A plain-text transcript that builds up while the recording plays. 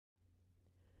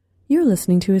You're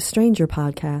listening to a Stranger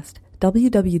podcast,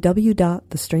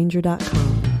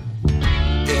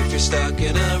 www.thestranger.com. If you're stuck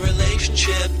in a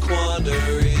relationship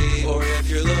quandary, or if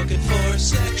you're looking for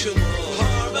sexual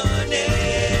harmony,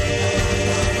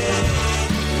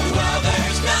 well,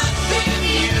 there's nothing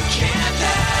you can't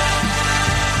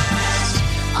ask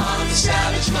on the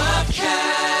Savage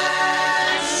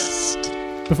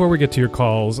Lovecast. Before we get to your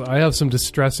calls, I have some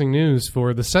distressing news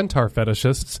for the centaur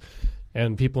fetishists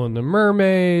and people into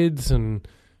mermaids and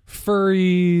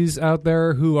furries out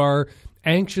there who are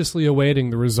anxiously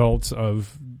awaiting the results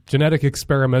of genetic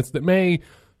experiments that may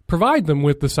provide them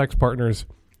with the sex partners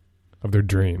of their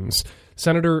dreams.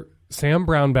 Senator Sam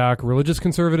Brownback, religious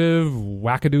conservative,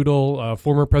 wackadoodle,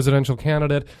 former presidential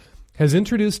candidate, has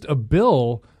introduced a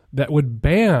bill that would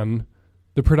ban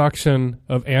the production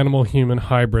of animal-human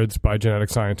hybrids by genetic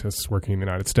scientists working in the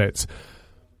United States.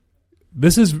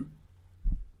 This is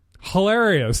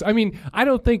hilarious. I mean, I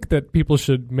don't think that people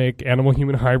should make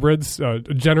animal-human hybrids.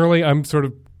 Generally, I'm sort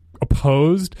of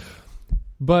opposed.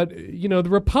 But, you know, the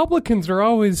Republicans are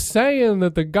always saying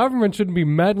that the government shouldn't be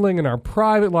meddling in our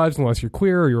private lives unless you're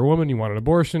queer or you're a woman, you want an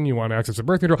abortion, you want access to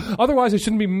birth control. Otherwise, it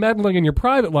shouldn't be meddling in your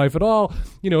private life at all.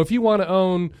 You know, if you want to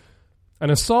own an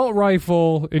assault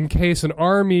rifle in case an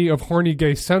army of horny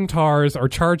gay centaurs are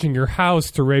charging your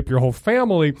house to rape your whole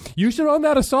family, you should own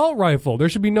that assault rifle. There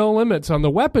should be no limits on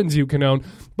the weapons you can own.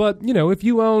 But, you know, if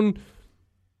you own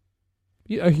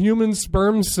a human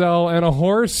sperm cell and a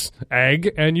horse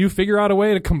egg and you figure out a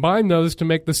way to combine those to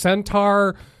make the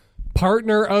centaur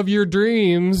partner of your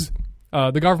dreams,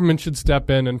 the government should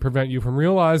step in and prevent you from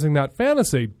realizing that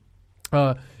fantasy.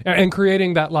 And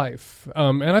creating that life.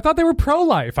 And I thought they were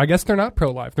pro-life. I guess they're not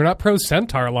pro-life. They're not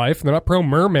pro-centaur life. They're not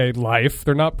pro-mermaid life.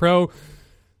 They're not pro,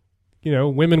 you know,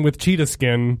 women with cheetah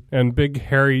skin and big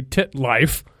hairy tit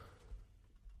life.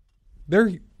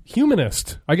 They're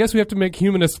humanist. I guess we have to make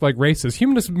humanists like racist.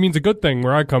 Humanist means a good thing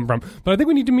where I come from. But I think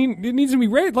it needs to be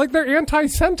racist. Like they're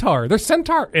anti-centaur. They're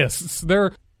centaurists.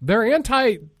 They're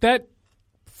anti that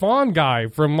fawn guy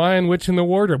from Lion, Witch, and the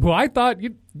Wardrobe, who I thought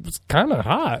was kind of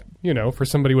hot, you know, for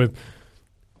somebody with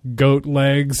goat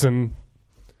legs and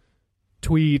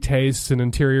twee tastes and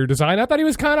interior design. I thought he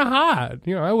was kind of hot.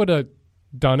 You know, I would have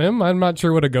done him. I'm not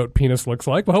sure what a goat penis looks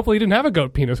like, but hopefully he didn't have a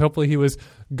goat penis. Hopefully he was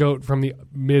goat from the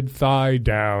mid-thigh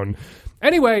down.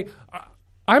 Anyway,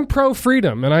 I'm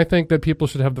pro-freedom, and I think that people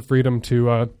should have the freedom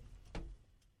to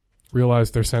realize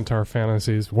their centaur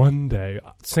fantasies one day.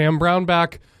 Sam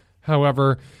Brownback,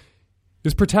 however,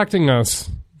 is protecting us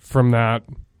from that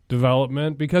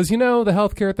development because, you know, the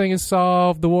healthcare thing is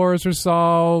solved, the wars are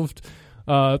solved,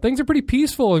 things are pretty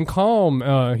peaceful and calm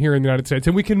here in the United States,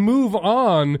 and we can move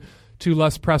on to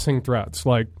less pressing threats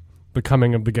like the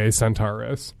coming of the gay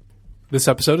centaurus. This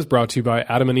episode is brought to you by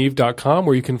adamandeve.com,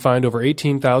 where you can find over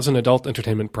 18,000 adult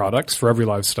entertainment products for every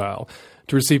lifestyle.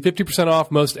 To receive 50%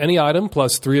 off most any item,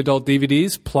 plus 3 adult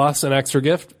DVDs, plus an extra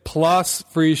gift, plus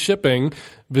free shipping,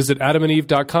 visit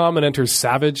adamandeve.com and enter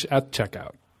SAVAGE at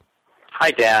checkout.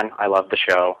 Hi, Dan. I love the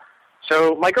show.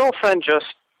 So my girlfriend just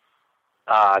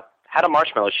had a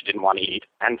marshmallow she didn't want to eat,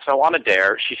 and so on a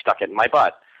dare, she stuck it in my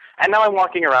butt. And now I'm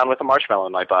walking around with a marshmallow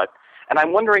in my butt, and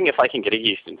I'm wondering if I can get a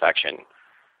yeast infection.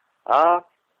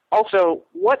 Also,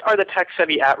 what are the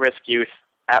tech-savvy at-risk youth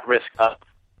at risk of?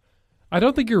 I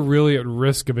don't think you're really at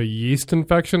risk of a yeast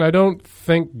infection. I don't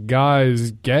think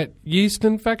guys get yeast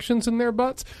infections in their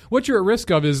butts. What you're at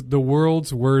risk of is the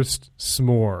world's worst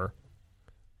s'more.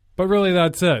 But really,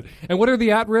 that's it. And what are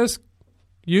the at-risk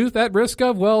youth at risk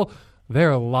of? Well,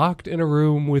 they're locked in a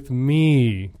room with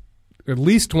me at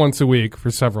least once a week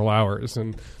for several hours.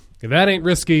 And if that ain't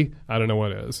risky, I don't know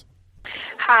what is.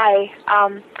 Hi,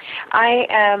 I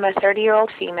am a 30-year-old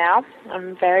female.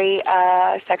 I'm very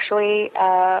sexually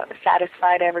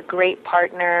satisfied. I have a great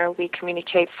partner. We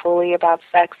communicate fully about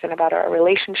sex and about our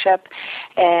relationship,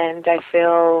 and I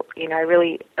feel, you know, I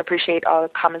really appreciate all the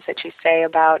comments that you say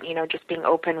about, you know, just being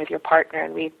open with your partner,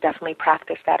 and we definitely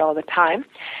practice that all the time.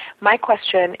 My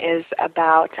question is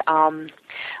about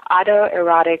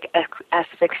autoerotic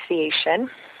asphyxiation.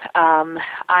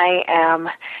 I am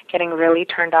getting really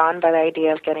turned on by the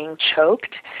idea of getting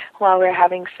choked while we're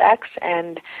having sex,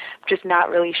 and just not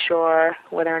really sure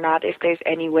whether or not if there's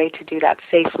any way to do that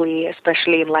safely,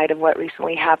 especially in light of what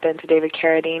recently happened to David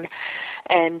Carradine.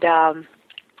 And I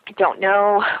don't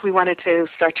know. We wanted to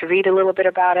start to read a little bit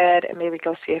about it and maybe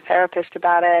go see a therapist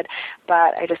about it,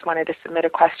 but I just wanted to submit a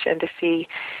question to see,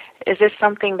 is this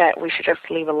something that we should just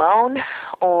leave alone,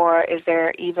 or is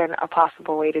there even a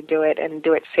possible way to do it and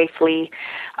do it safely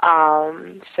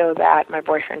so that my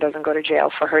boyfriend doesn't go to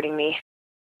jail for hurting me?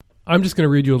 I'm just going to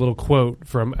read you a little quote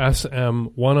from SM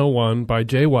 101 by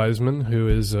Jay Wiseman, who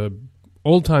is a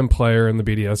old-time player in the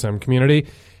BDSM community.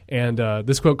 And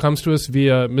this quote comes to us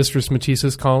via Mistress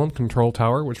Matisse's column, Control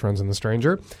Tower, which runs in The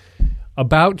Stranger.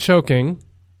 About choking,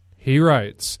 he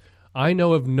writes, I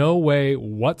know of no way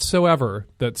whatsoever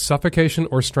that suffocation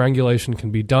or strangulation can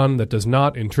be done that does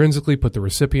not intrinsically put the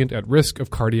recipient at risk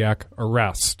of cardiac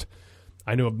arrest.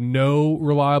 I know of no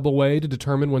reliable way to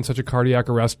determine when such a cardiac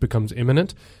arrest becomes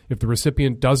imminent. If the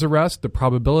recipient does arrest, the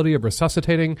probability of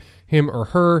resuscitating him or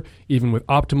her, even with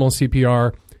optimal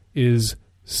CPR, is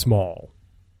small.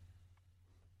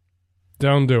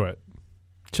 Don't do it.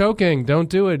 Choking, don't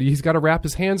do it. He's got to wrap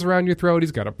his hands around your throat.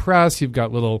 He's got to press. You've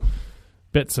got little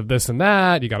bits of this and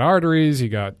that. You got arteries. You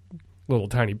got little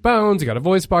tiny bones. You got a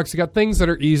voice box. You got things that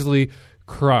are easily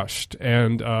crushed.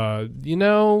 And,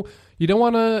 you don't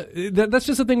want to, that's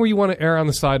just a thing where you want to err on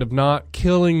the side of not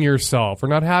killing yourself or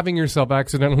not having yourself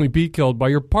accidentally be killed by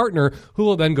your partner, who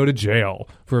will then go to jail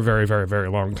for a very, very, very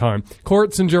long time.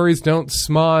 Courts and juries don't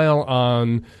smile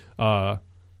on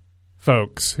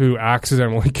folks who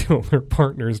accidentally kill their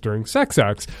partners during sex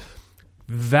acts.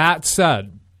 That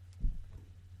said,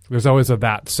 there's always a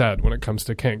that said when it comes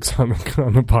to kinks on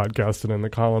the podcast and in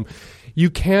the column. You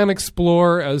can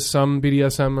explore, as some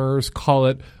BDSMers call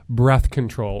it, breath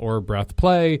control or breath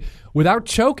play without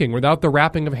choking, without the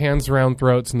wrapping of hands around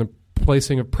throats and the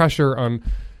placing of pressure on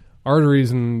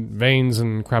arteries and veins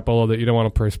and crapola that you don't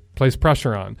want to place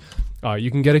pressure on.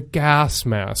 You can get a gas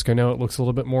mask. I know it looks a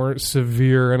little bit more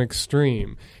severe and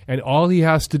extreme. And all he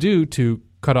has to do to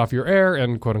cut off your air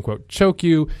and quote-unquote choke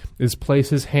you is place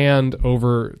his hand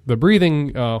over the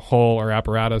breathing hole or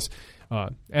apparatus,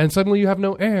 and suddenly you have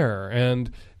no air. And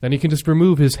then he can just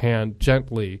remove his hand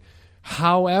gently.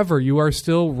 However, you are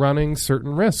still running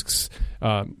certain risks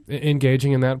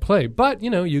engaging in that play. But,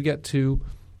 you get to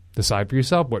decide for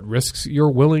yourself what risks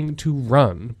you're willing to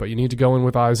run. But you need to go in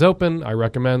with eyes open. I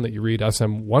recommend that you read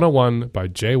SM 101 by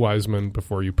Jay Wiseman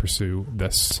before you pursue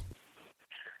this.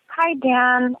 Hi,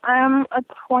 Dan. I'm a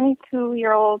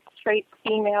 22-year-old straight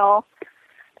female,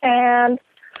 and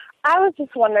I was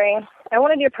just wondering, I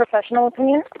wanted your professional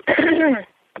opinion.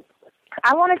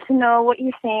 I wanted to know what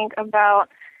you think about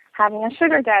having a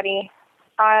sugar daddy.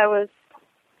 I was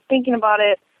thinking about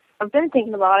it. I've been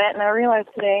thinking about it, and I realized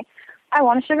today I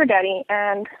want a sugar daddy,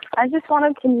 and I just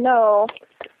wanted to know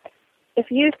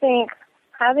if you think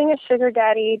having a sugar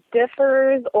daddy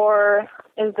differs or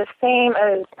is the same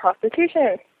as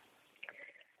prostitution.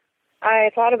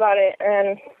 I thought about it,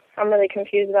 and I'm really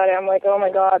confused about it. I'm like, oh, my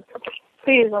God,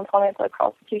 please don't tell me it's like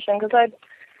prostitution, because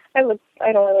I don't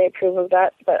really approve of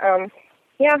that. But,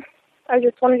 yeah, I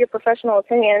just wanted your professional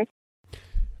opinion.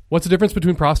 What's the difference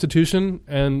between prostitution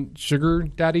and sugar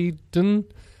daddy-dom?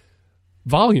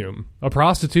 Volume. A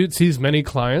prostitute sees many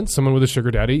clients. Someone with a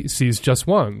sugar daddy sees just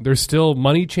one. There's still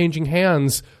money changing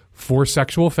hands for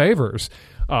sexual favors.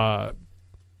 That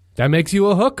makes you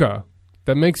a hooker.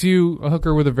 That makes you a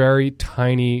hooker with a very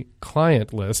tiny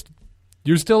client list.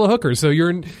 You're still a hooker. So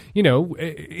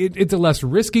it's a less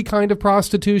risky kind of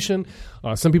prostitution.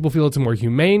 Some people feel it's a more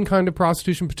humane kind of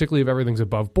prostitution, particularly if everything's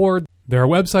above board. There are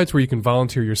websites where you can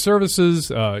volunteer your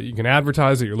services. You can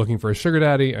advertise that you're looking for a sugar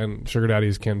daddy, and sugar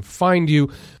daddies can find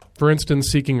you. For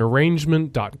instance,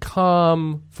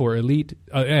 seekingarrangement.com for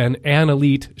an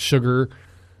elite sugar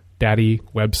daddy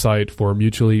website for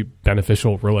mutually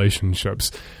beneficial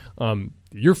relationships.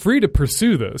 You're free to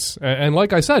pursue this. And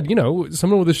like I said,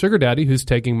 someone with a sugar daddy who's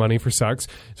taking money for sex,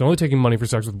 is only taking money for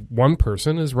sex with one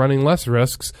person, is running less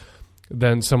risks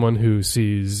than someone who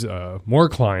sees more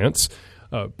clients.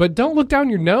 But don't look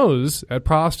down your nose at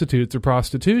prostitutes or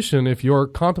prostitution if you're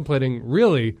contemplating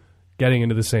really getting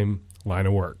into the same line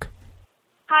of work.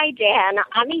 Hi, Dan.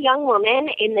 I'm a young woman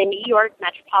in the New York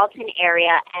metropolitan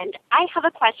area, and I have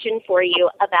a question for you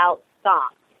about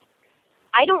thongs.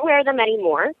 I don't wear them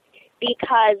anymore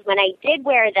because when I did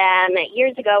wear them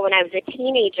years ago when I was a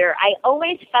teenager, I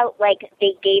always felt like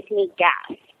they gave me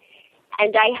gas.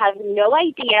 And I have no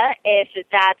idea if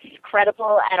that's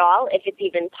credible at all, if it's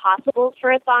even possible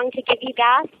for a thong to give you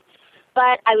gas.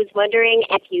 But I was wondering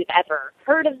if you've ever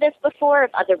heard of this before,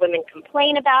 if other women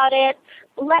complain about it.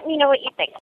 Let me know what you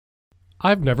think.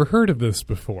 I've never heard of this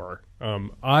before.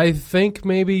 I think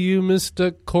maybe you missed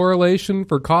a correlation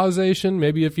for causation.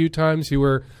 Maybe a few times you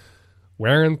were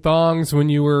wearing thongs when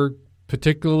you were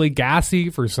particularly gassy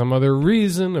for some other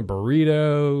reason, a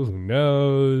burrito, who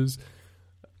knows.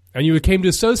 And you came to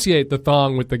associate the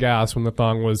thong with the gas when the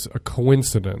thong was a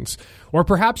coincidence. Or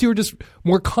perhaps you were just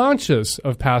more conscious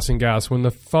of passing gas when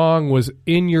the thong was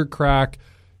in your crack,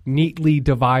 neatly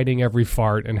dividing every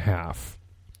fart in half.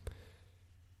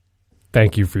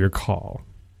 Thank you for your call.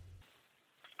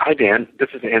 Hi, Dan. This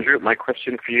is Andrew. My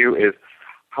question for you is,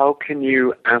 how can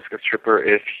you ask a stripper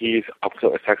if he's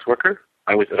also a sex worker?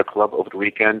 I was at a club over the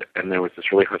weekend, and there was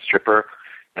this really hot stripper,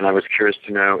 and I was curious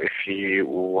to know if he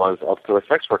was also a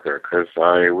sex worker, because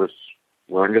I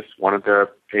wanted to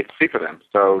pay to see for them.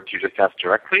 So do you just ask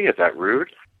directly? Is that rude?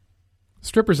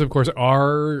 Strippers, of course,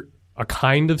 are a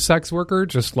kind of sex worker,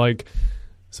 just like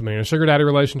somebody in a sugar daddy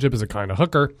relationship is a kind of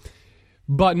hooker.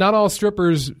 But not all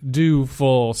strippers do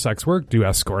full sex work, do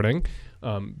escorting.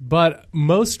 But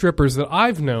most strippers that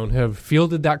I've known have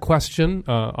fielded that question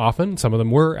often. Some of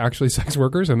them were actually sex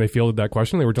workers, and they fielded that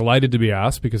question. They were delighted to be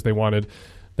asked because they wanted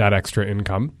that extra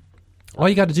income. All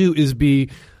you got to do is be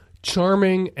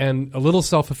charming and a little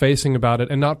self-effacing about it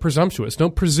and not presumptuous.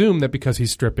 Don't presume that because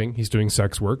he's stripping, he's doing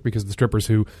sex work, because the strippers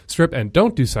who strip and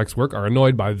don't do sex work are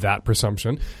annoyed by that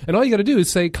presumption. And all you got to do is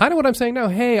say kind of what I'm saying now.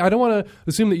 Hey, I don't want to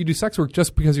assume that you do sex work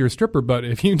just because you're a stripper, but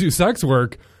if you do sex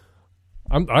work,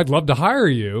 I'd love to hire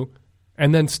you.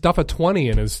 And then stuff a 20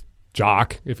 in his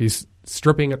jock if he's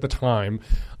stripping at the time.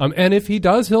 And if he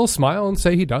does, he'll smile and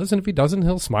say he does. And if he doesn't,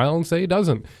 he'll smile and say he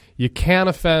doesn't. You can't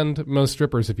offend most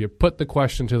strippers if you put the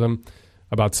question to them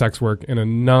about sex work in a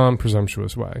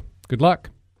non-presumptuous way. Good luck.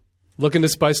 Looking to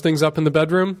spice things up in the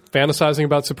bedroom? Fantasizing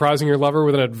about surprising your lover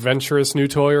with an adventurous new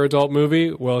toy or adult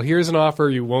movie? Well, here's an offer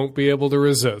you won't be able to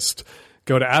resist.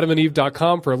 Go to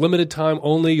adamandeve.com for a limited time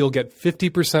only. You'll get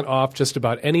 50% off just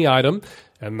about any item.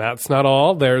 And that's not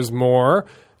all. There's more.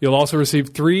 You'll also receive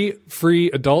 3 free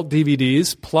adult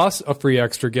DVDs, plus a free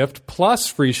extra gift, plus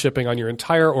free shipping on your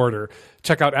entire order.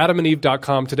 Check out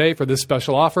adamandeve.com today for this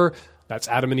special offer. That's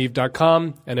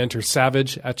adamandeve.com and enter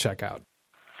SAVAGE at checkout.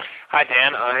 Hi,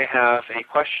 Dan. I have a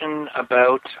question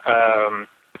about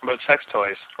sex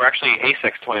toys, or actually a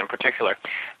sex toy in particular.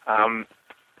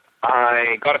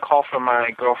 I got a call from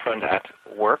my girlfriend at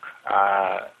work.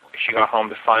 She got home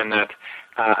to find that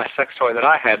a sex toy that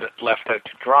I had left out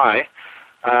to dry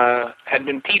had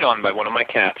been peed on by one of my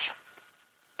cats.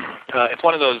 It's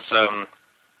one of those,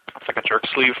 it's like a jerk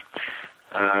sleeve.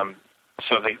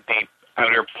 So the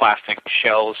outer plastic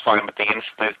shell is fine, but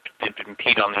they've been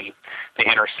peed on the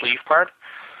inner sleeve part.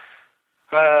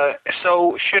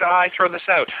 So should I throw this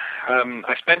out?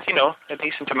 I spent, a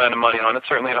decent amount of money on it,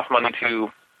 certainly enough money to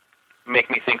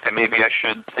make me think that maybe I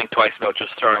should think twice about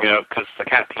just throwing it out because the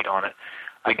cat peed on it.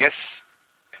 I guess,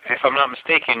 if I'm not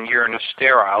mistaken, urine is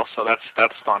sterile, so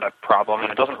that's not a problem,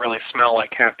 and it doesn't really smell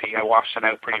like cat pee. I washed it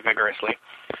out pretty vigorously.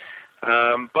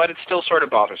 But it still sort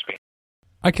of bothers me.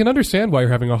 I can understand why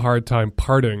you're having a hard time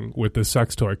parting with this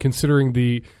sex toy, considering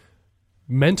the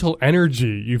mental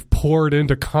energy you've poured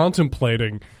into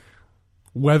contemplating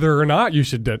whether or not you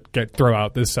should throw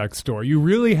out this sex toy. You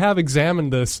really have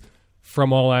examined this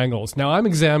from all angles. Now, I'm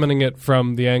examining it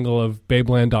from the angle of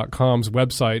Babeland.com's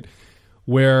website,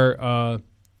 where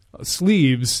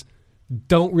sleeves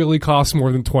don't really cost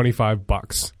more than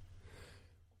 $25.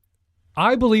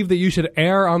 I believe that you should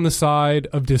err on the side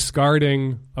of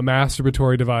discarding a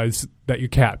masturbatory device that your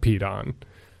cat peed on.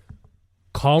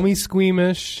 Call me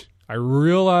squeamish. I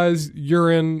realize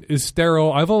urine is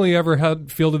sterile. I've only ever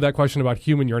fielded that question about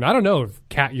human urine. I don't know if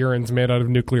cat urine's made out of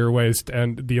nuclear waste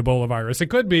and the Ebola virus. It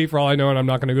could be, for all I know, and I'm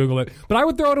not going to Google it. But I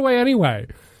would throw it away anyway,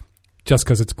 just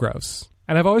because it's gross.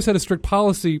 And I've always had a strict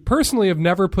policy, personally, of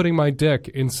never putting my dick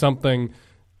in something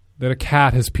that a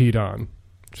cat has peed on,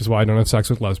 which is why I don't have sex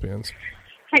with lesbians.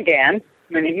 Hi, Dan.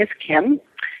 My name is Kim,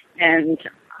 and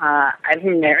I've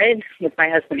been married with my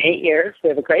husband 8 years. We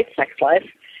have a great sex life.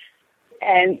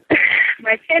 And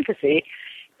my fantasy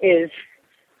is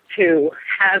to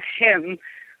have him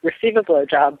receive a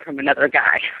blowjob from another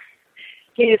guy.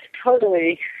 He is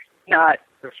totally not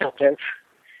receptive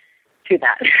to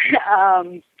that.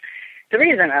 The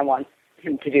reason I want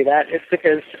him to do that is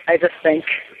because I just think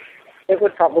it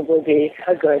would probably be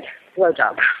a good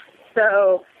blowjob.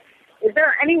 So is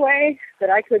there any way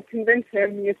that I could convince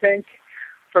him, you think,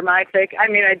 for my sake? I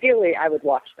mean, ideally, I would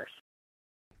watch this.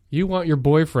 You want your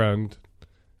boyfriend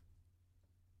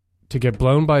to get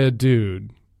blown by a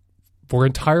dude for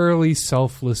entirely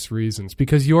selfless reasons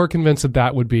because you're convinced that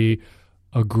that would be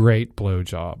a great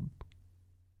blowjob.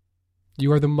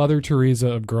 You are the Mother Teresa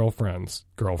of girlfriends,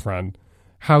 girlfriend.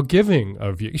 How giving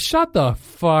of you. Shut the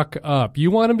fuck up. You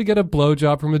want him to get a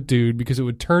blowjob from a dude because it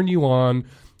would turn you on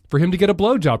for him to get a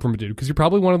blowjob from a dude because you're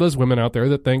probably one of those women out there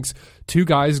that thinks two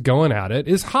guys going at it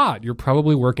is hot. You're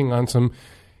probably working on some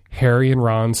Harry and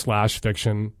Ron /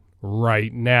 fiction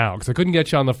right now because I couldn't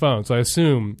get you on the phone, so I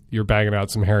assume you're banging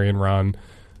out some Harry and Ron,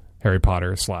 Harry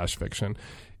Potter / fiction.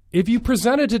 If you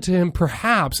presented it to him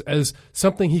perhaps as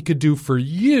something he could do for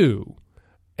you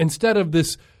instead of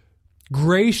this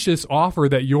gracious offer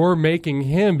that you're making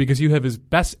him because you have his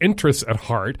best interests at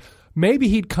heart, maybe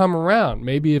he'd come around.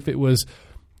 Maybe if it was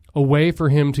a way for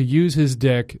him to use his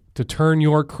dick to turn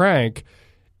your crank,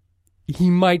 he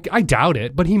might, I doubt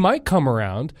it, but he might come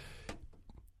around.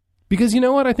 Because you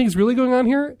know what I think is really going on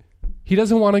here? He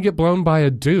doesn't want to get blown by a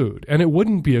dude, and it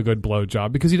wouldn't be a good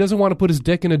blowjob because he doesn't want to put his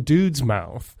dick in a dude's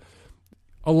mouth.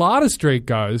 A lot of straight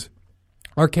guys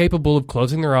are capable of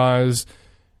closing their eyes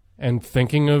and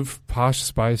thinking of Posh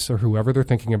Spice or whoever they're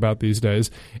thinking about these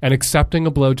days and accepting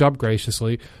a blowjob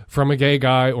graciously from a gay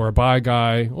guy or a bi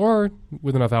guy or,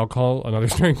 with enough alcohol, another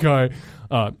straight guy,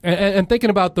 and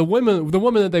thinking about the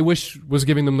woman that they wish was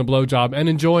giving them the blowjob and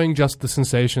enjoying just the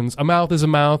sensations. A mouth is a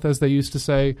mouth, as they used to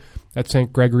say at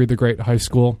St. Gregory the Great High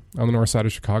School on the north side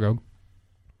of Chicago.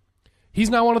 He's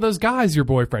not one of those guys, your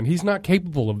boyfriend. He's not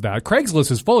capable of that.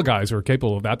 Craigslist is full of guys who are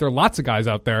capable of that. There are lots of guys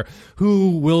out there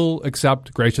who will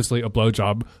accept graciously a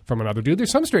blowjob from another dude.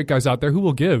 There's some straight guys out there who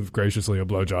will give graciously a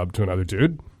blowjob to another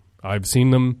dude. I've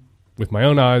seen them with my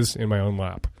own eyes in my own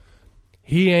lap.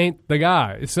 He ain't the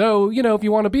guy. So, you know, if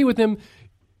you want to be with him,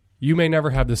 you may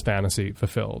never have this fantasy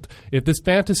fulfilled. If this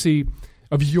fantasy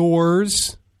of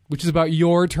yours, which is about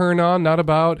your turn on, not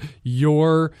about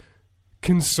your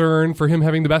concern for him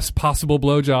having the best possible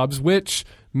blowjobs, which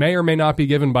may or may not be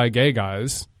given by gay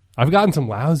guys. I've gotten some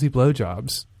lousy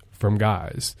blowjobs from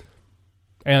guys.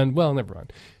 And, well, never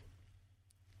mind.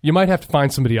 You might have to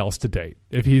find somebody else to date.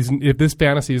 If this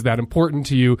fantasy is that important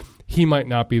to you, he might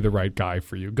not be the right guy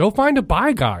for you. Go find a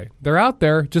bi guy. They're out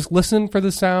there. Just listen for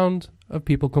the sound of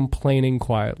people complaining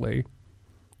quietly.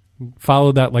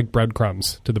 Follow that like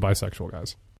breadcrumbs to the bisexual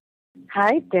guys.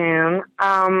 Hi, Dan.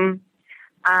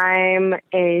 I'm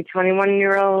a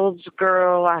 21-year-old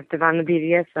girl active on the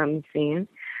BDSM scene.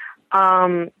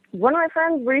 One of my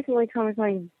friends recently told me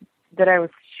something that I was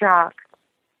shocked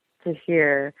to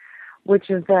hear,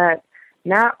 which is that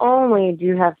not only do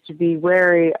you have to be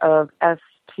wary of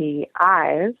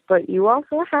STIs, but you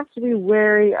also have to be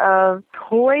wary of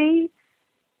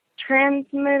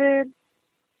toy-transmitted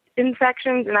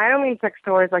infections. And I don't mean sex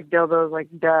toys like dildos, like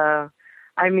duh.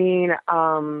 I mean,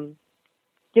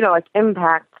 like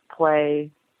impact play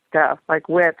stuff, like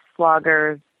whips,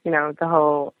 floggers,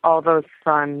 all those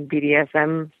fun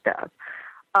BDSM stuff.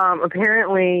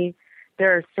 Apparently,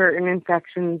 there are certain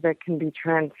infections that can be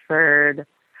transferred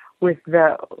through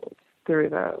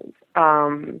those.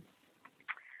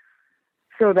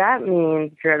 So that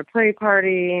means if you're at a play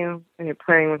party and you're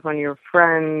playing with one of your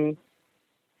friends,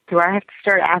 do I have to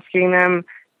start asking them,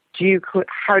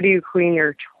 how do you clean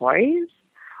your toys?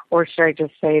 Or should I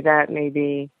just say that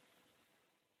maybe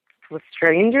with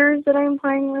strangers that I'm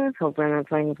playing with? Hopefully I'm not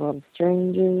playing with a lot of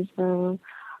strangers, though.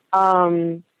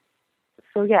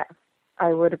 So, yeah,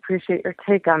 I would appreciate your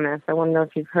take on this. I want to know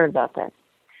if you've heard about that.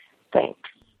 Thanks.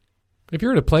 If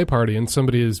you're at a play party and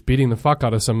somebody is beating the fuck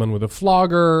out of someone with a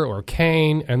flogger or a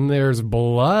cane and there's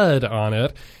blood on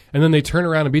it, and then they turn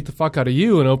around and beat the fuck out of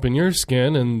you and open your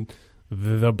skin and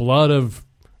the blood of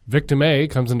victim A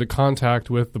comes into contact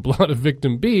with the blood of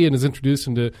victim B and is introduced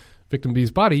into victim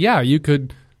B's body, yeah, you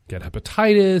could get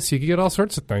hepatitis, you could get all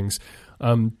sorts of things.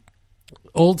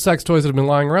 Old sex toys that have been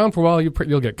lying around for a while,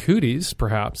 you'll get cooties,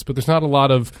 perhaps, but there's not a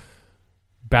lot of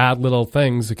bad little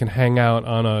things that can hang out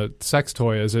on a sex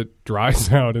toy as it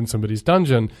dries out in somebody's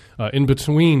dungeon in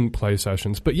between play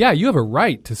sessions. But yeah, you have a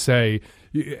right to say,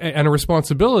 and a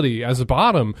responsibility as a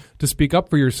bottom to speak up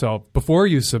for yourself before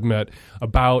you submit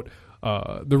about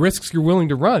the risks you're willing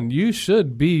to run. You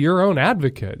should be your own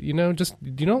advocate. You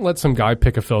don't let some guy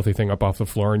pick a filthy thing up off the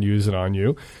floor and use it on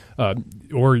you,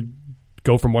 or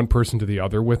go from one person to the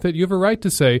other with it. You have a right to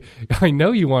say, I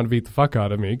know you want to beat the fuck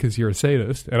out of me because you're a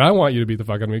sadist, and I want you to beat the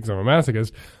fuck out of me because I'm a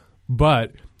masochist,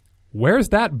 but where's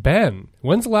that been?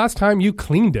 When's the last time you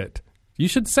cleaned it? You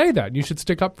should say that. You should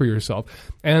stick up for yourself.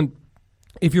 And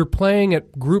if you're playing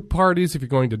at group parties, if you're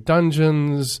going to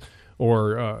dungeons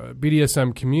or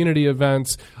BDSM community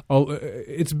events,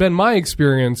 it's been my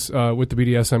experience with the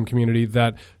BDSM community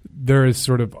that there is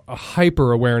sort of a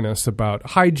hyper awareness about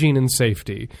hygiene and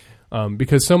safety.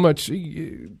 Because so much,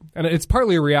 and it's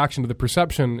partly a reaction to the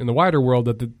perception in the wider world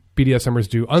that the BDSMers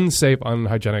do unsafe,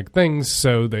 unhygienic things,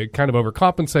 so they kind of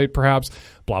overcompensate perhaps,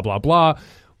 blah, blah, blah.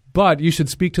 But you should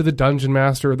speak to the dungeon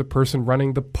master or the person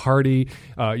running the party.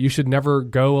 You should never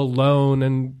go alone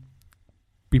and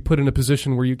be put in a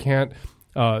position where you can't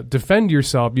defend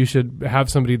yourself. You should have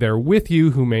somebody there with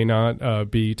you who may not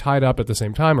be tied up at the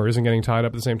same time or isn't getting tied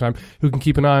up at the same time, who can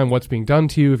keep an eye on what's being done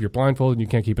to you if you're blindfolded and you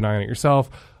can't keep an eye on it yourself.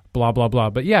 Blah, blah, blah.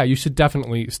 But yeah, you should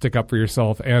definitely stick up for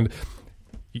yourself and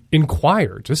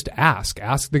inquire. Just ask.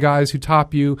 Ask the guys who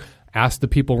top you. Ask the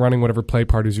people running whatever play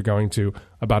parties you're going to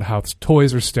about how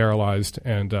toys are sterilized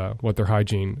and what their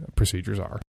hygiene procedures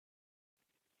are.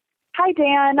 Hi,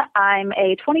 Dan. I'm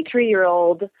a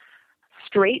 23-year-old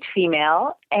straight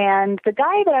female, and the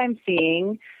guy that I'm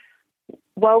seeing,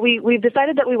 well, we've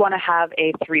decided that we want to have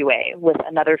a three-way with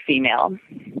another female.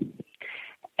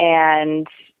 And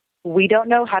we don't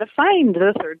know how to find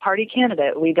the third-party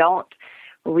candidate. We don't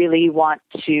really want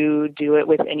to do it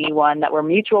with anyone that we're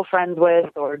mutual friends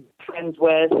with or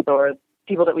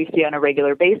people that we see on a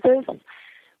regular basis.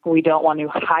 We don't want to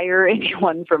hire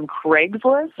anyone from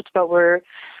Craigslist, but we're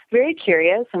very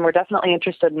curious and we're definitely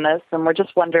interested in this. And we're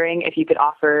just wondering if you could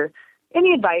offer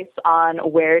any advice on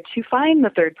where to find the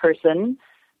third person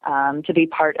to be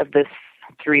part of this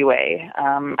three-way.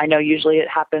 I know usually it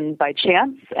happens by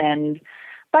chance and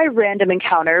by random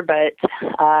encounter, but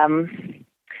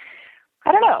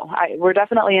I don't know. We're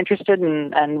definitely interested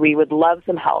and we would love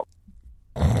some help.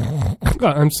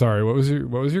 I'm sorry. What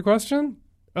was your question?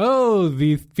 Oh,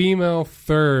 the female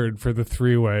third for the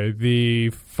three-way.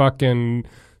 The fucking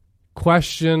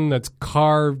question that's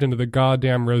carved into the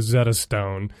goddamn Rosetta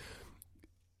Stone.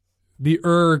 The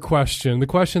question. The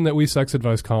question that we sex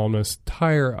advice columnists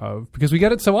tire of because we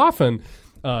get it so often.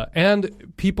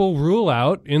 And people rule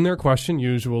out in their question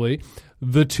usually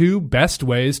the two best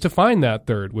ways to find that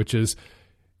third, which is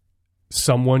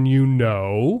someone you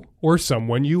know or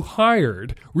someone you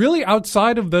hired. Really,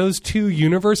 outside of those two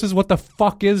universes, what the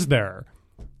fuck is there?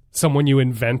 Someone you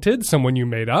invented, someone you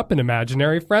made up, an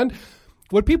imaginary friend?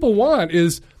 What people want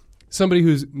is somebody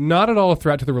who's not at all a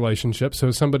threat to the relationship,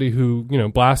 so somebody who,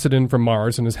 blasted in from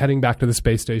Mars and is heading back to the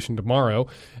space station tomorrow,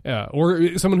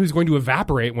 or someone who's going to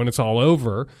evaporate when it's all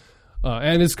over,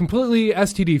 and is completely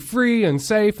STD-free and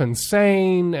safe and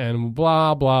sane and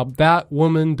blah, blah. That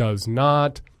woman does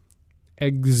not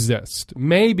exist.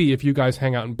 Maybe if you guys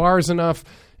hang out in bars enough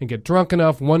and get drunk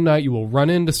enough, one night you will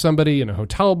run into somebody in a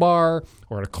hotel bar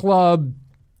or at a club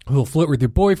who will flirt with your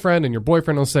boyfriend, and your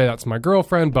boyfriend will say, that's my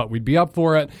girlfriend, but we'd be up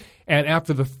for it. And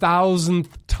after the 1,000th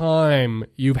time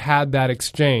you've had that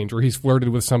exchange where he's flirted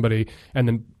with somebody and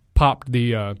then popped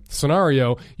the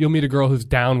scenario, you'll meet a girl who's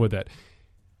down with it.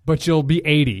 But you'll be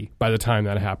 80 by the time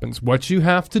that happens. What you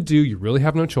have to do, you really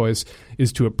have no choice,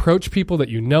 is to approach people that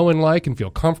you know and like and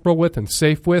feel comfortable with and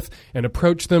safe with, and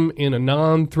approach them in a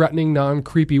non-threatening,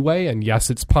 non-creepy way, and yes,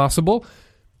 it's possible,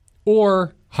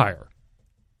 or hire.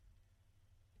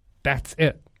 That's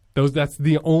it. That's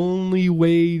the only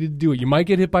way to do it. You might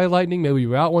get hit by lightning. Maybe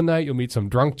you're out one night. You'll meet some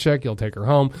drunk chick. You'll take her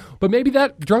home. But maybe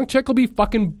that drunk chick will be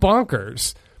fucking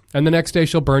bonkers. And the next day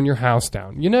she'll burn your house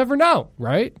down. You never know,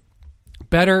 right?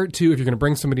 Better to, if you're going to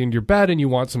bring somebody into your bed and you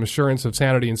want some assurance of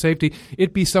sanity and safety,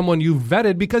 it be someone you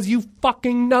vetted because you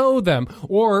fucking know them.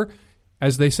 Or,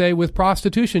 as they say with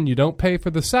prostitution, you don't pay for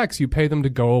the sex. You pay them to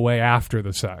go away after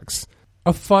the sex.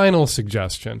 A final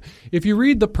suggestion. If you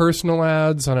read the personal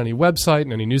ads on any website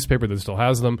and any newspaper that still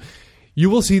has them, you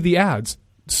will see the ads,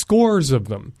 scores of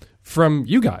them, from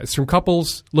you guys, from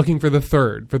couples looking for the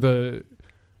third, for the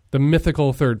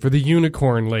mythical third, for the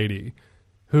unicorn lady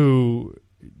who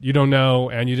you don't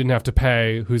know and you didn't have to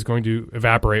pay, who's going to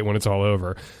evaporate when it's all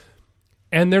over.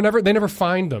 And they never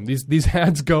find them. These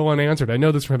ads go unanswered. I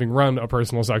know this from having run a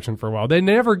personal section for a while. They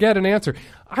never get an answer.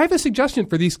 I have a suggestion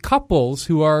for these couples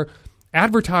who are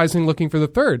advertising looking for the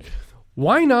third.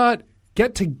 Why not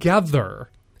get together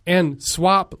and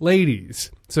swap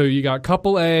ladies? So you got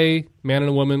couple A, man and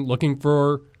a woman, looking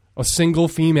for a single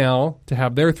female to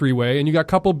have their three-way, and you got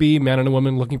couple B, man and a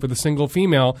woman, looking for the single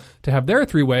female to have their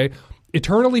three-way,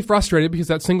 eternally frustrated because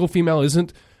that single female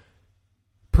isn't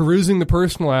perusing the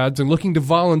personal ads and looking to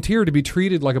volunteer to be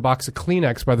treated like a box of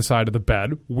Kleenex by the side of the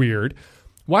bed. Weird.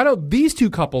 Why don't these two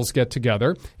couples get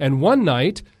together, and one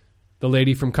night the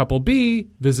lady from couple B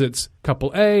visits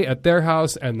couple A at their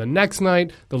house, and the next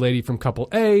night, the lady from couple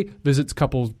A visits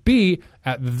couple B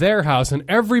at their house, and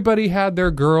everybody had their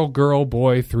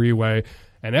girl-boy three-way,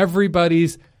 and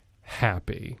everybody's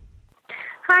happy.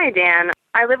 Hi, Dan.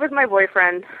 I live with my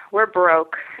boyfriend. We're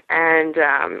broke, and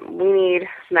we need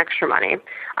some extra money.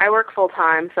 I work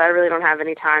full-time, so I really don't have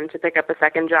any time to pick up a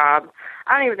second job.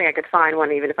 I don't even think I could find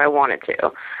one even if I wanted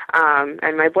to.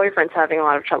 And my boyfriend's having a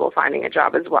lot of trouble finding a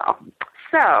job as well.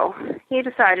 So he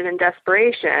decided in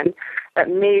desperation that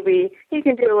maybe he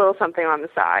can do a little something on the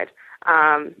side,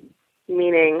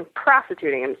 meaning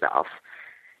prostituting himself.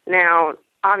 Now,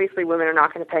 obviously women are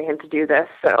not going to pay him to do this,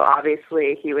 so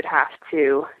obviously he would have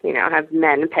to, have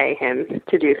men pay him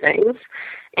to do things.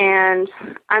 And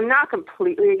I'm not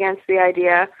completely against the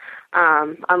idea,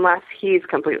 unless he's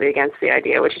completely against the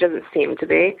idea, which he doesn't seem to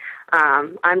be.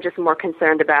 I'm just more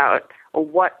concerned about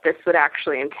what this would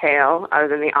actually entail, other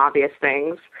than the obvious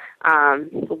things,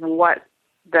 what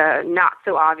the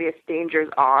not-so-obvious dangers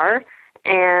are,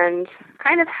 and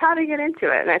kind of how to get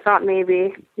into it. And I thought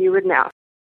maybe you would know.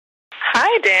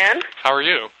 Hi, Dan. How are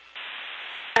you?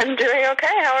 I'm doing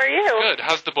okay. How are you? Good.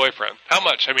 How's the boyfriend? How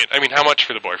much? I mean, how much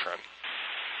for the boyfriend?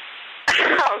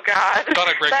 Oh, God. I thought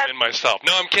I'd break it in myself.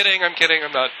 No, I'm kidding.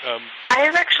 I'm not... I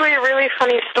have actually a really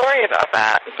funny story about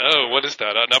that. Oh, what is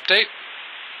that? An update?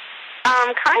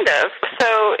 Kind of.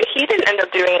 So he didn't end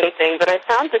up doing anything, but I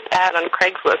found this ad on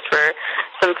Craigslist for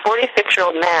some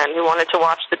 46-year-old man who wanted to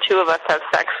watch the two of us have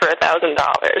sex for $1,000.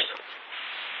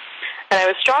 And I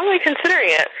was strongly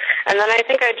considering it, and then I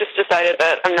think I just decided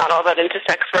that I'm not all that into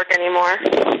sex work anymore.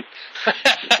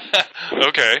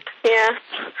 Okay. Yeah.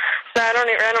 So I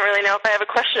don't really know if I have a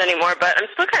question anymore, but I'm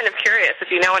still kind of curious if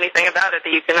you know anything about it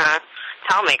that you can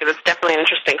tell me, because it's definitely an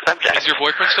interesting subject. Is your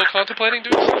boyfriend still contemplating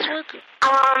doing sex work?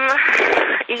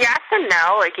 Yes and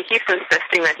no. Like, he keeps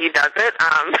insisting that he does it.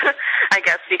 I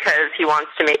guess because he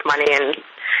wants to make money and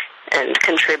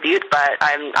contribute, but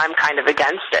I'm kind of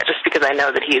against it, just because I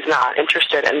know that he's not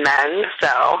interested in men.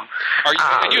 So,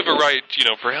 and you have a right,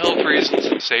 for health reasons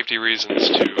and safety reasons,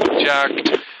 to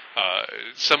object.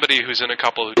 Somebody who's in a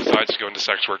couple who decides to go into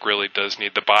sex work really does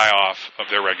need the buy-off of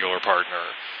their regular partner.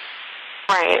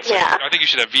 Right, so yeah. I think you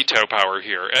should have veto power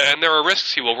here. And there are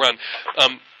risks he will run.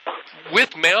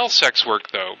 With male sex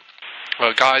work, though,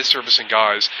 guys servicing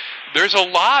guys, there's a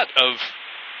lot of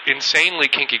insanely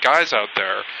kinky guys out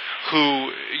there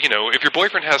who, if your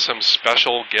boyfriend has some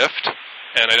special gift,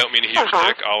 and I don't mean a huge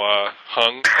dick a la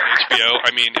Hung on HBO,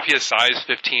 I mean, if he has size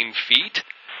 15 feet,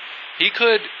 he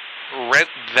could rent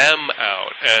them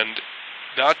out and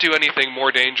not do anything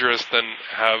more dangerous than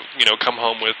have, come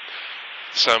home with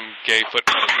some gay foot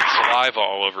saliva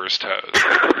all over his toes.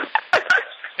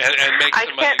 And make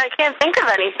some money. I can't think of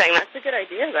anything. That's a good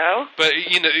idea, though. But,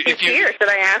 if you... Should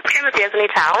I ask him if he has any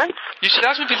talents? You should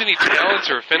ask him if he has any talents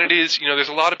or affinities. There's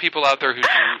a lot of people out there who do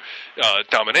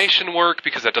domination work,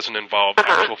 because that doesn't involve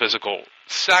actual physical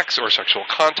sex or sexual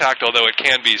contact, although it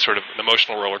can be sort of an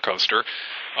emotional roller coaster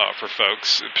for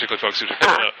folks, particularly folks who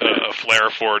have a flair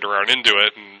for it or aren't into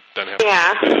it, and then have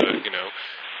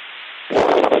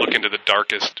look into the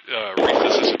darkest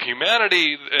recesses of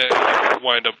humanity and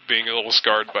wind up being a little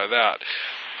scarred by that.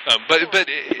 But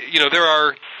there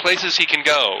are places he can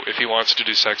go if he wants to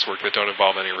do sex work that don't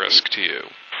involve any risk to you.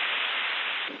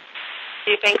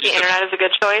 Do you think the internet is a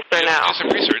good choice, or no? Do some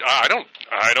research. I don't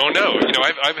know.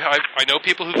 I know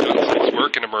people who've done sex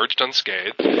work and emerged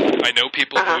unscathed. I know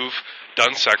people who've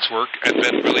done sex work and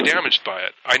been really damaged by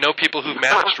it. I know people who've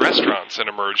managed restaurants and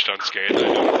emerged unscathed. I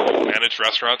know people who've managed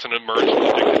restaurants and emerged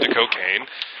addicted to cocaine.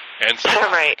 And so,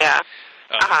 right, yeah.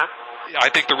 I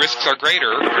think the risks are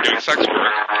greater for doing sex work.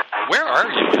 Where are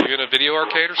you? Are you in a video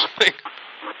arcade or something?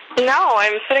 No,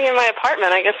 I'm sitting in my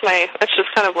apartment. I guess it's just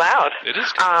kind of loud. It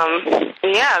is.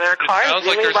 Yeah, there are cars sounds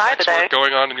like moving there's by sex today. work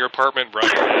going on in your apartment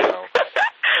right now.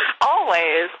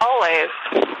 Always.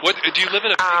 What? Do you live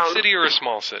in a big city or a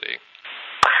small city?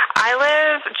 I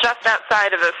live just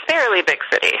outside of a fairly big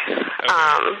city.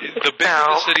 Okay. The bigger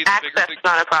the city, the bigger access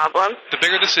not a problem. The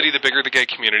bigger the city, the bigger the gay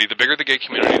community. The bigger the gay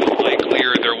community, the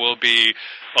likelier there will be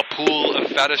a pool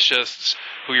of fetishists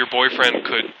who your boyfriend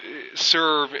could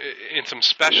serve in some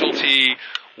specialty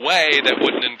way that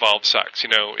wouldn't involve sex.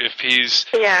 If he's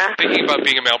thinking about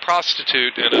being a male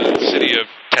prostitute in a city of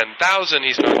 10,000,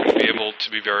 he's not going to be able to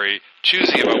be very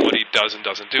choosy about what he does and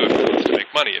doesn't do if he wants to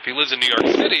make money. If he lives in New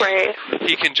York City,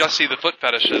 he can just see the foot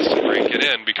fetishes and break it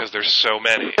in because there's so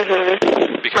many.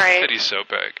 Because the city's so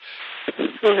big.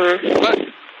 But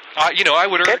I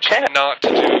would urge him not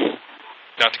to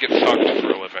get fucked for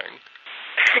a living.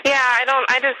 Yeah,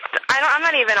 I'm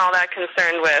not even all that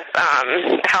concerned with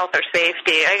health or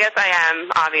safety. I guess I am,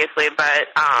 obviously, but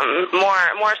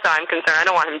more so I'm concerned. I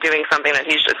don't want him doing something that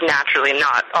he's just naturally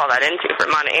not all that into for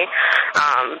money.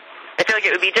 I feel like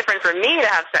it would be different for me to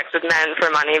have sex with men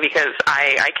for money because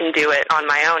I can do it on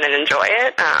my own and enjoy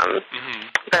it.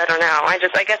 But I don't know. I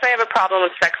guess I have a problem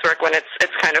with sex work when it's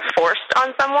kind of forced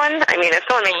on someone. I mean, if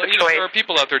someone makes a choice there are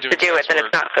people out there doing to do it, then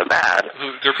it's not so bad.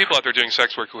 There are people out there doing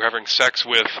sex work who are having sex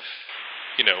with,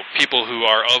 people who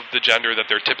are of the gender that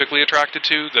they're typically attracted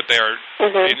to, that they are,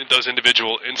 in those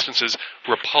individual instances,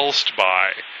 repulsed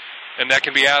by. And that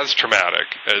can be as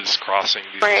traumatic as crossing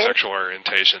the sexual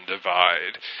orientation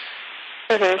divide.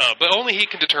 But only he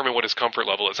can determine what his comfort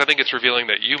level is. I think it's revealing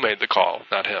that you made the call,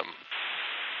 not him.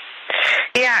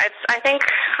 Yeah, I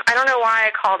don't know why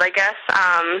I called. I guess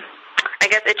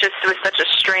it just was such a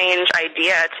strange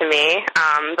idea to me,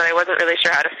 but I wasn't really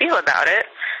sure how to feel about it.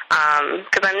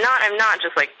 Because I'm not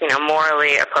just like,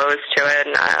 morally opposed to it,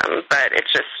 but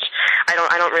it's just, I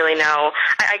don't really know.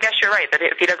 I guess you're right that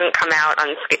if he doesn't come out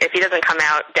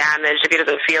damaged, if he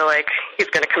doesn't feel like he's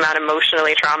going to come out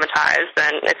emotionally traumatized,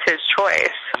 then it's his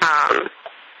choice.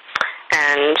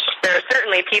 And there are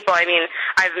certainly people,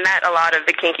 I've met a lot of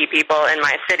the kinky people in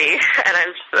my city, and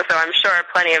I'm sure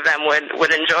plenty of them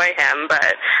would enjoy him,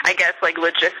 but I guess, like,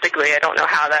 logistically, I don't know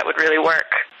how that would really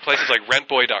work. Places like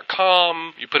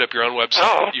rentboy.com, you put up your own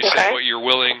website, say what you're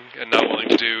willing and not willing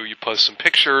to do, you post some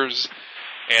pictures,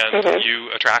 and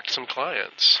you attract some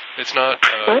clients. It's not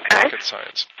rocket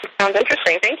science. Sounds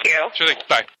interesting. Thank you. Sure thing.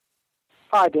 Bye.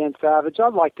 Hi, Dan Savage.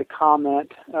 I'd like to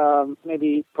comment,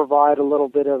 maybe provide a little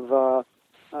bit of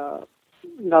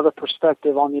another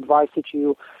perspective on the advice that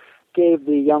you gave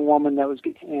the young woman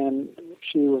and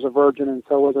she was a virgin and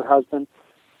so was her husband.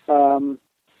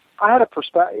 I had a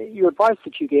perspective. Your advice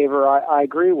that you gave her, I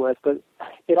agree with, but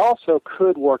it also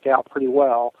could work out pretty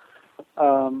well.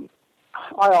 I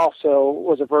also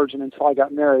was a virgin until I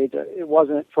got married. It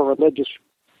wasn't for religious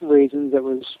reasons. It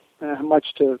was much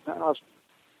to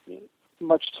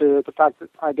the fact that,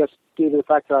 I guess, due to the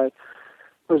fact that I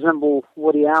resemble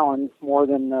Woody Allen more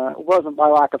than, it wasn't by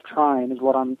lack of trying, is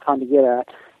what I'm trying to get at.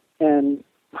 And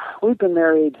we've been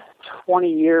married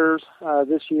 20 years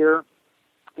this year,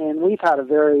 and we've had a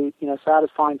very,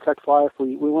 satisfying sex life.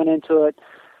 We went into it,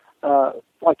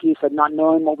 like you said, not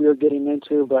knowing what we were getting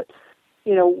into, but,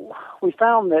 we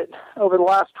found that over the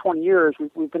last 20 years,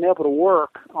 we've been able to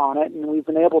work on it, and we've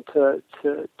been able to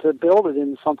build it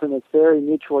into something that's very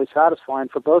mutually satisfying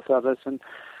for both of us. And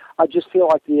I just feel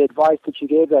like the advice that you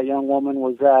gave that young woman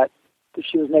was that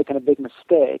she was making a big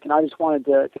mistake. And I just wanted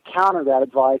to counter that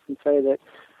advice and say that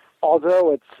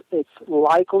although it's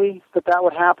likely that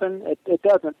would happen, it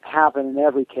doesn't happen in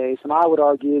every case. And I would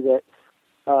argue that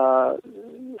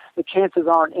the chances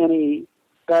aren't any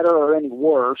better or any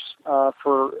worse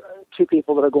for two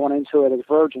people that are going into it as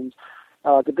virgins.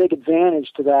 The big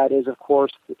advantage to that is, of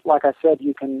course, like I said,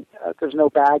 you can. There's no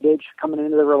baggage coming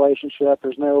into the relationship.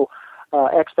 There's no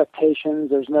expectations.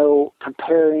 There's no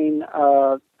comparing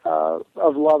of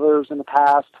lovers in the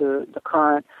past to the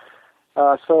current.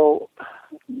 So,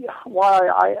 while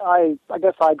I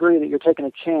guess I agree that you're taking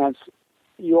a chance,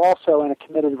 you also, in a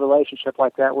committed relationship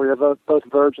like that, where you're both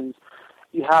virgins,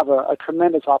 you have a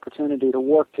tremendous opportunity to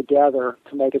work together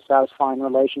to make a satisfying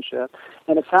relationship.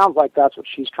 And it sounds like that's what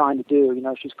she's trying to do.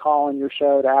 She's calling your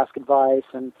show to ask advice,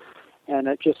 and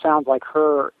it just sounds like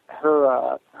her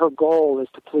goal is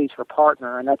to please her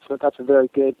partner, and that's a very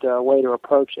good way to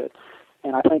approach it.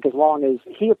 And I think as long as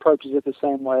he approaches it the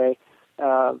same way,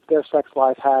 their sex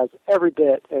life has every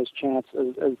bit as chance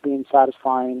as being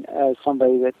satisfying as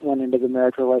somebody that went into the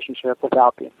marriage relationship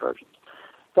without being virgins.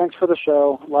 Thanks for the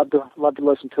show. Love to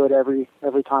listen to it every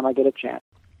time I get a chance.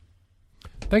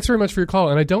 Thanks very much for your call,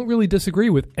 and I don't really disagree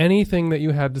with anything that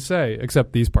you had to say,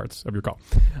 except these parts of your call.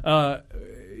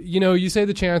 You say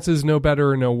the chances no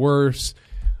better or no worse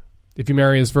if you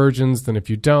marry as virgins than if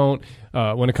you don't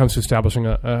when it comes to establishing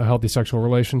a healthy sexual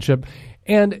relationship.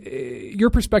 And your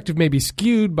perspective may be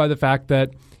skewed by the fact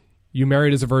that you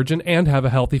married as a virgin and have a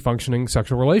healthy, functioning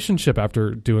sexual relationship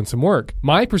after doing some work.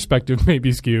 My perspective may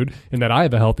be skewed in that I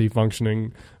have a healthy,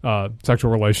 functioning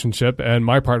sexual relationship, and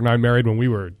my partner and I married when we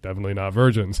were definitely not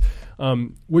virgins.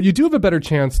 What you do have a better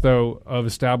chance, though, of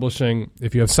establishing,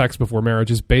 if you have sex before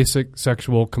marriage, is basic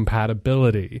sexual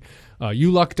compatibility.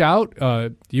 You lucked out.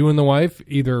 You and the wife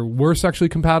either were sexually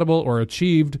compatible or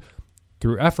achieved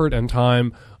through effort and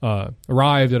time,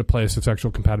 arrived at a place of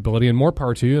sexual compatibility, and more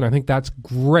power to you, and I think that's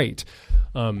great.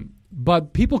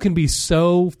 But people can be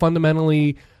so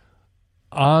fundamentally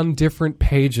on different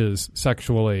pages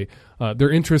sexually.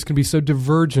 Their interests can be so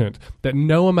divergent that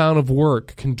no amount of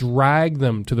work can drag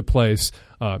them to the place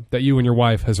that you and your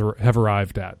wife have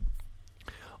arrived at.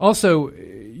 Also,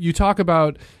 you talk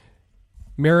about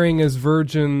marrying as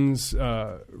virgins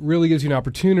really gives you an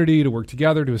opportunity to work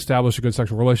together to establish a good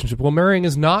sexual relationship. Well, marrying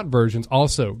as not virgins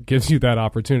also gives you that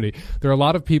opportunity. There are a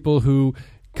lot of people who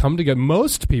come together.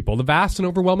 Most people, the vast and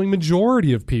overwhelming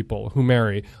majority of people who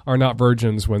marry are not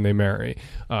virgins when they marry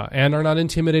and are not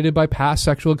intimidated by past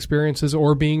sexual experiences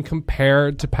or being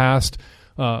compared to past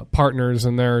partners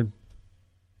and their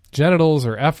genitals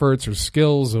or efforts or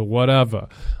skills or whatever.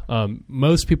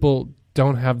 Most people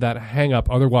don't have that hang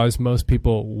up. Otherwise, most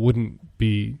people wouldn't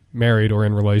be married or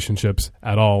in relationships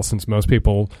at all, since most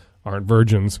people aren't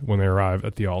virgins when they arrive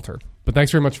at the altar. But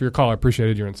thanks very much for your call. I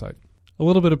appreciated your insight. A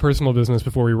little bit of personal business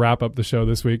before we wrap up the show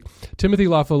this week. Timothy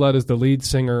LaFollette is the lead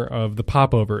singer of the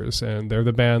Popovers, and they're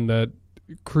the band that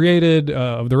created,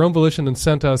 of their own volition, and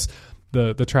sent us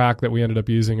the track that we ended up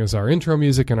using as our intro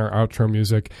music and our outro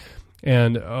music.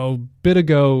 And a bit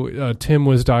ago, Tim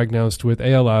was diagnosed with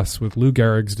ALS, with Lou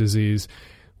Gehrig's disease,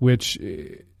 which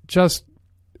just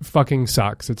fucking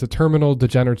sucks. It's a terminal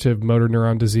degenerative motor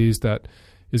neuron disease that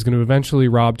is going to eventually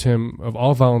rob Tim of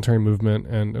all voluntary movement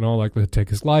and in all likelihood take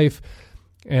his life.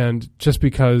 And just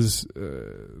because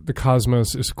the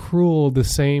cosmos is cruel, the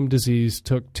same disease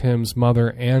took Tim's mother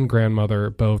and grandmother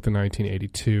both in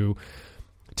 1982.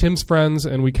 Tim's friends,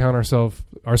 and we count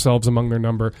ourselves among their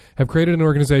number, have created an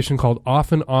organization called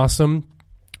Often Awesome,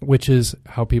 which is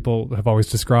how people have always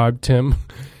described Tim.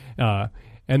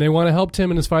 And they want to help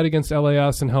Tim in his fight against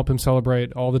LAS and help him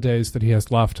celebrate all the days that he has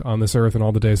left on this earth and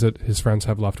all the days that his friends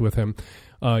have left with him.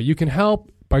 You can help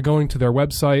by going to their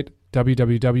website,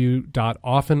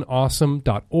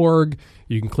 www.oftenawesome.org.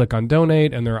 You can click on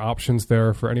donate, and there are options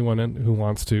there for anyone who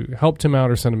wants to help Tim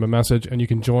out or send him a message. And you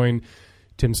can join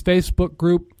Tim's Facebook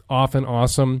group, Often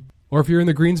Awesome. Or if you're in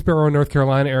the Greensboro, North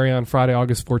Carolina area on Friday,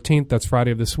 August 14th, that's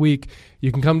Friday of this week,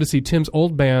 you can come to see Tim's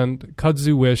old band,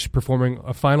 Kudzu Wish, performing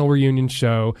a final reunion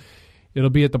show. It'll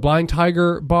be at the Blind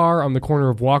Tiger Bar on the corner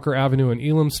of Walker Avenue and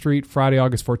Elam Street, Friday,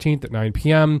 August 14th at 9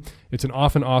 p.m. It's an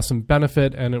Often Awesome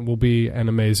benefit, and it will be an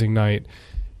amazing night.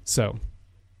 So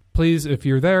please, if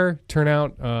you're there, turn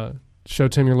out, show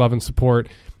Tim your love and support.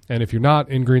 And if you're not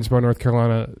in Greensboro, North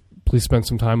Carolina, please spend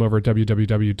some time over at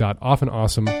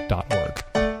www.oftenawesome.org.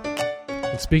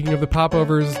 And speaking of the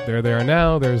popovers, there they are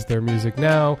now. There's their music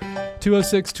now.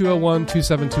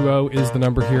 206-201-2720 is the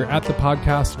number here at the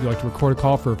podcast. If you'd like to record a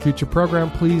call for a future program,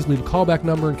 please leave a callback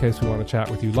number in case we want to chat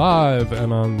with you live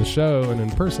and on the show and in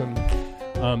person.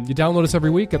 You download us every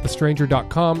week at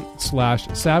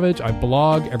thestranger.com/savage. I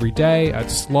blog every day at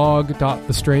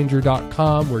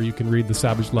slog.thestranger.com, where you can read the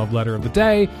Savage Love Letter of the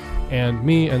day. And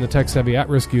me and the tech-savvy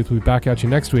at-risk youth will be back at you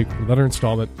next week with another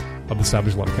installment of the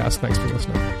Savage Lovecast. Thanks for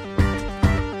listening.